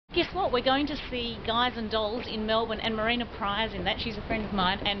Guess what? We're going to see Guys and Dolls in Melbourne, and Marina Prior's in that. She's a friend of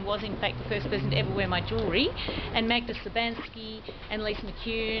mine and was in fact the first person to ever wear my jewellery. And Magda Szubanski and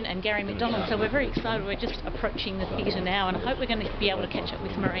McCune and Garry McDonald. So we're very excited. We're just approaching the theatre now, and I hope we're going to be able to catch up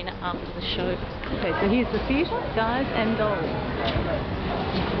with Marina after the show. Okay, so here's the theatre, Guys and Dolls.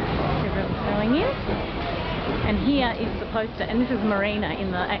 Everyone's going in. And here is the poster, and this is Marina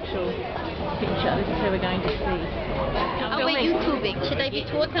in the actual picture. This is who we're going to see. Oh, we're YouTubing. Should I be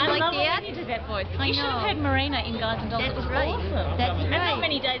talking like that? I love when you do that voice. You should have had Marina in Guys and Dolls. That's it was right. awesome. That's right. And not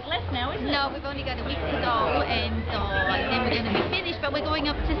many days left now, is it? No, we've only got a week to go, and then we're going to be finished. But we're going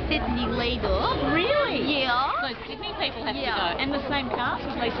up to Sydney later. Really? Yeah. So Sydney people have to go. And the same cast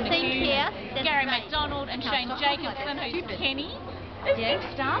with McCune, Garry McDonald, and Shane Jacobson, who's Kenny. There's big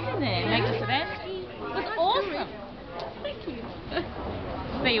stars in there. Magda Szubanski. It was awesome. Thank you.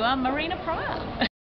 There you are, Marina Prior.